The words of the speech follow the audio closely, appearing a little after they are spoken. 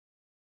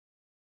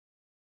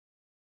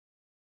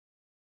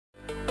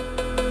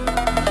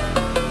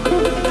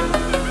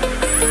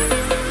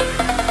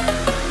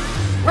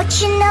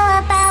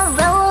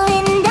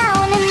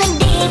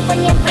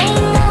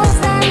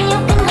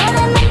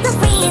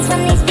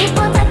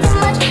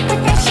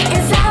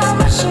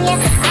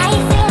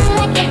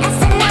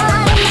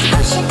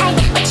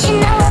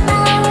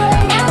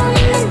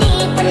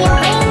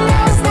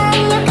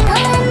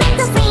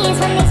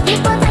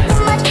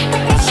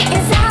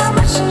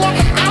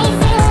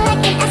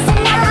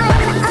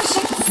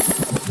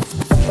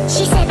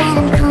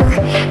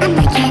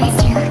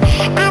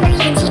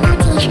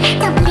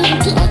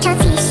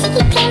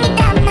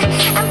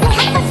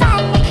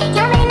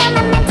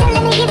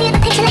Give you the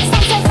picture like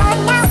sense of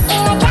now.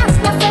 In a house,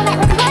 no feel right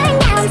with the word.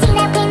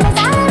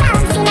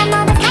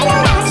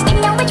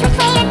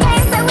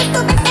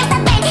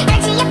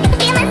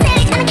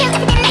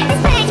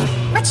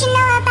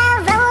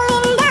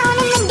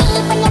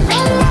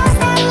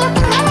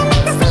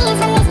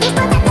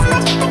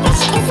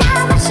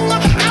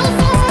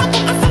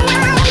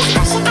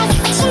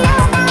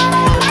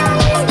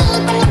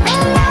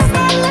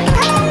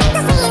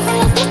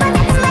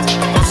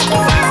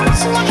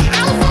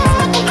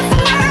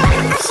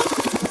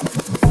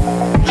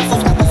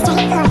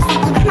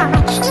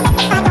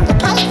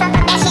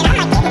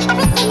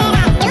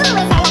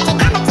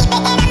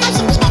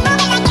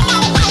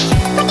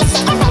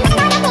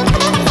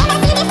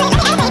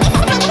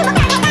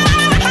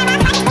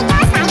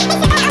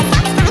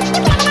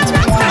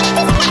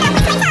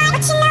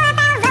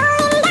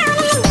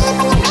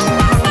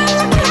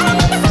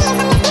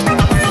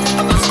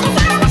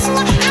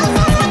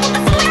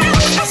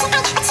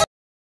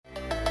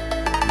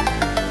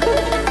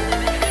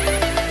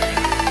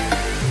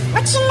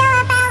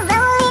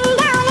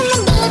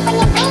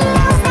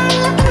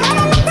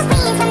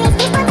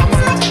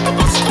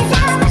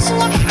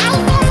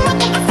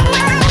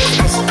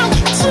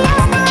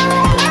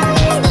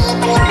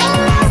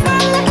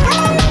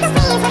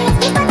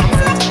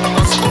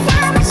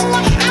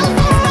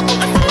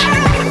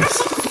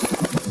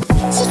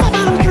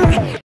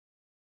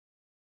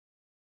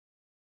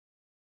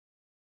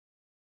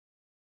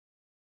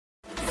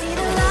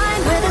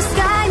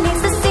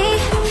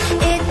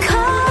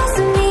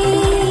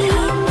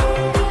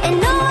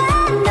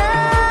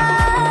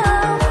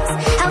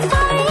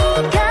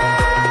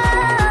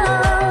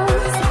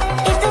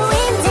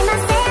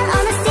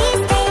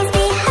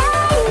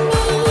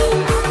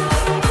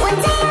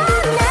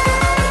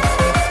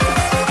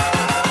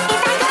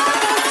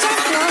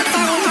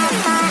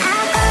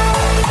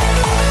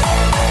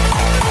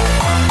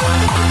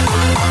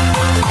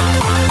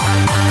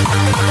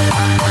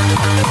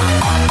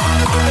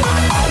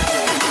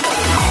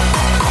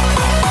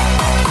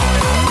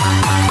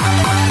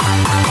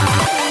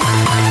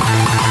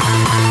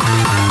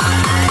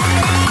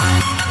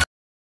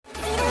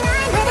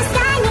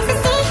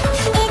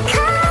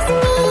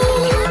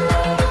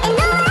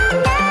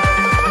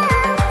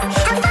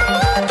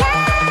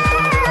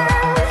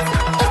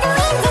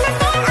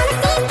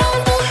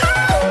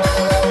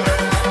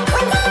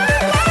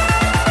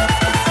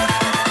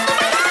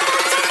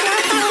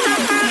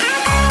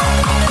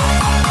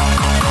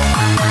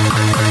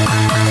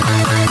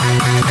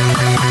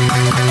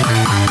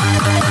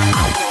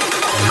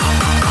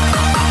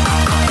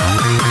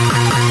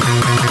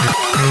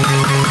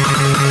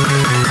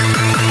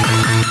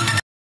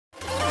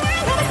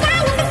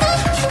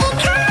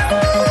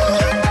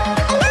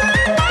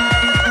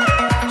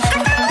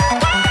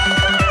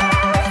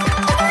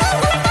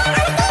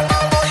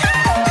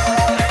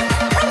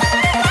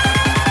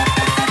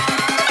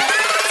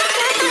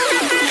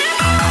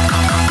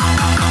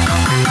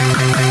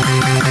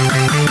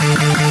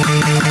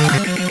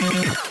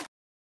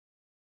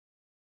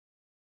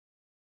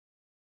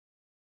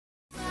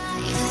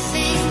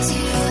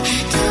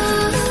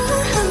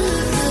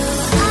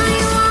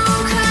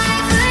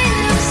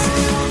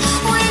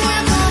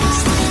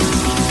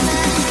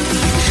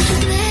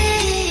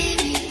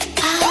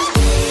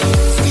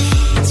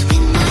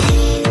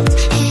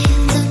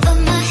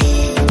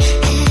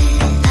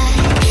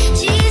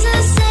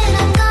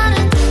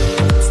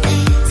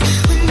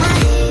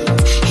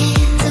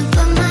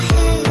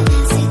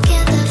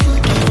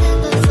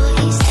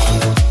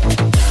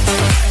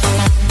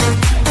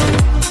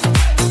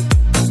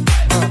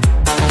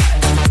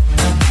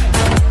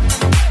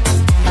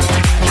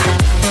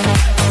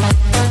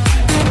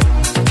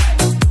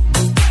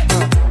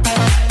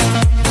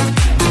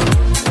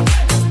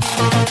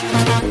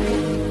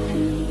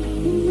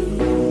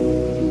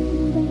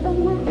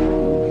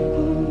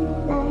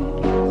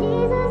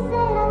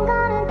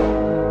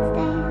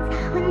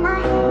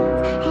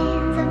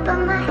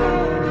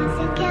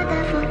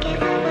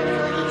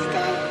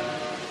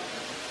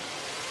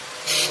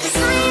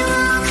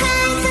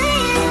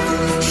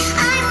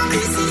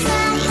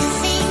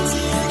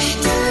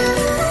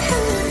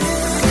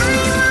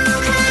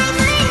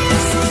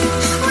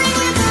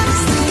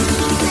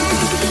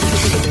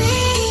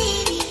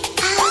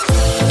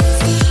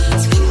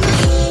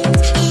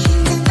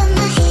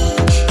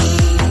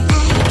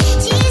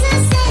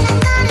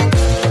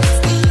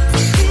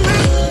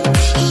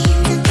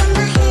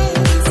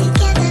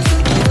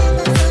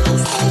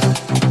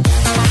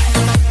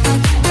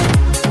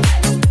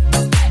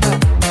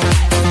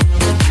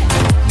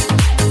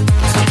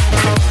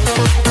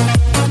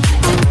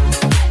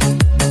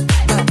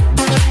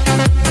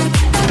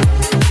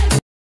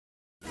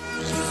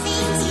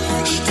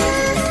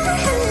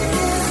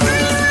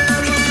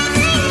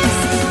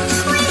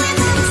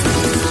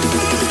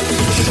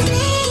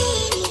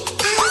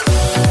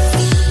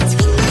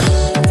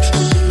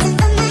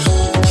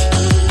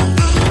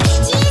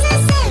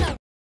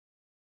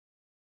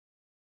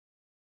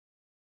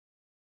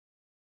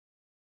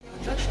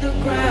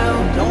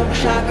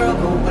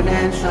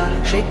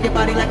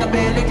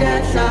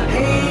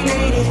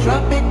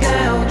 drop it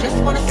down. Just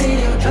wanna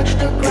see you touch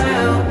the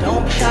ground.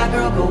 Don't be shy,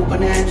 girl, go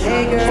bonanza.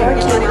 Hey girl,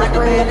 shake your body like a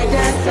belly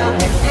dancer.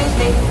 Excuse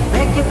me,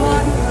 beg your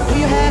pardon. Do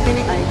you have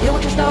any idea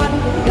what you're starting?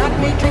 You got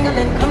me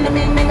tingling, come to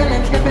me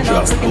mingling, stepping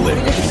up, looking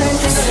delicious and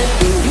tingling.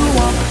 When you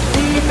walk,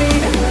 see it,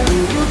 baby.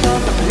 When you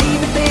talk, I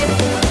believe it, baby.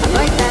 I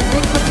like that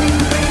thing between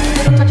the three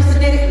little touches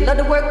of it. Love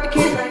to work the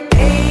kids like,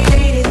 hey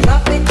ladies,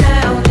 drop it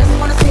down. Just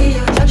wanna see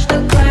you touch the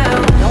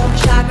ground. Don't be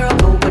shy, girl,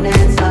 go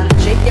bonanza.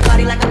 Shake your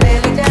body like a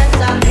belly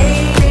dancer.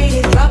 Hey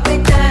ladies, drop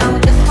it down.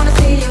 Just wanna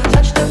see you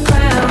touch the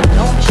ground.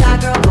 Don't be shy,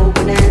 girl, go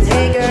bonanza.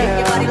 Hey girl, shake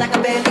your body like a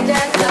belly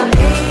dancer.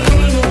 Hey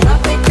ladies,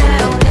 drop it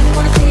down. Just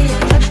wanna see you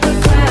touch the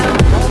ground.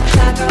 Don't be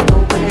shy, girl, go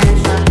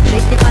bonanza.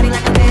 Shake your body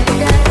like a belly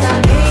dancer.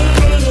 Hey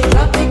ladies,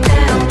 drop it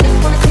down. Just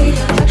wanna see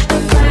you touch the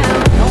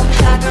ground. Don't be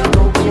shy, girl,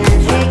 go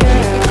bonanza. Hey girl,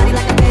 shake your body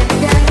like a belly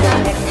dancer.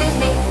 Excuse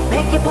me,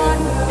 beg your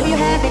pardon. Do you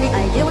have any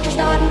idea what you're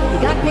starting? You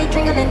got me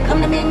tingling,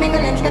 come to me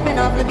mingling, stepping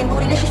off, looking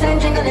bootylicious and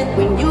jingling.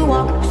 When you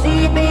walk,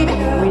 see it, baby.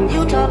 When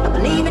you talk, I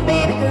believe it,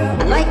 baby.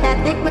 I like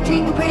that thick,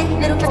 petite, and pretty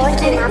little touch of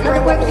titty. Love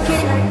to work the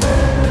kitty.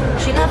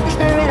 She loves to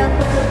stir it up.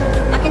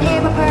 I can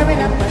hear her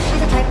purring up, but she's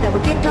the type that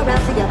will get her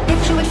rousey up.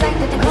 Get you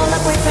excited to call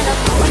up boyfriend up.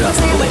 What's the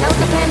plan without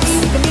the plan B?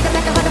 You can meet up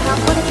at the Hunter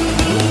House for the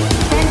TV.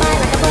 Stand by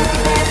like a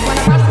buzzing fast when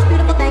I watch this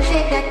beautiful thing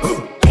shake that.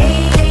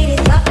 Hey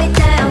ladies, drop it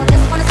down.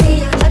 Just wanna see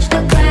you touch the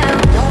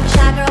ground. Don't be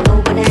shy, girl, go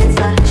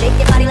bonanza. Shake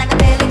your body like a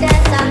belly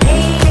dancer.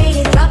 Hey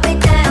ladies, drop it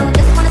down.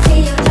 Just wanna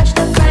see you touch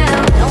the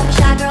ground. Don't be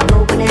shy, girl, go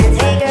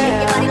bonanza. Hey girl, shake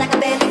your body like a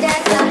belly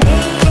dancer.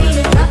 Hey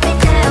ladies, drop it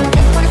down.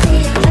 Just wanna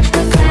see you touch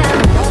the ground.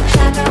 Don't be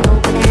shy, girl, go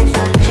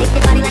bonanza. Shake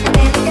your body like a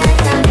belly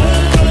dancer. Hey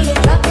ladies,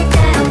 drop it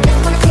down. Just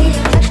wanna see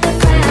you touch the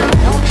ground.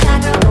 Don't be shy,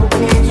 girl, go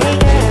bonanza. Hey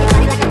girl, shake your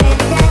body like a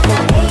belly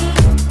dancer. Hey,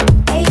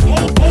 hey,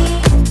 hey, hey,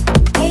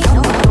 hey,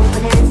 don't go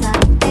bonanza.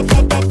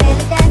 Belly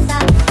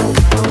dancer.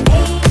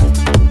 Hey,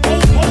 hey,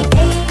 hey,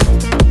 hey,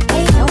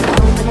 hey, don't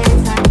go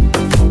bonanza.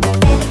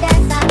 Belly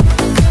dancer.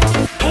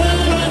 Hey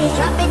ladies,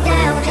 drop it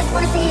down. Just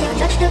wanna see you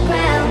touch the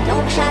ground.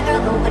 Don't be shy,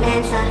 girl, go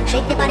bonanza.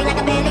 Shake your body like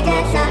a belly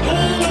dancer.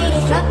 Hey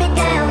ladies, drop it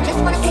down. Just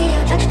wanna see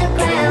you touch the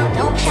ground.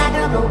 Don't be shy,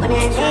 girl, go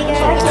bonanza. Hey girl,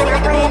 shake your body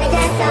like a belly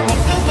dancer.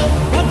 Excuse me,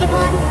 beg your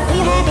pardon. Do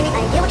you have any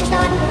idea what you're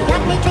starting? You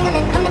got me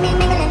tingling, come to me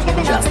mingling,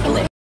 stepping off,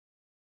 looking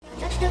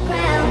touch the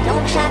ground.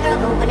 Don't be shy, girl,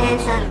 go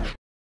bonanza.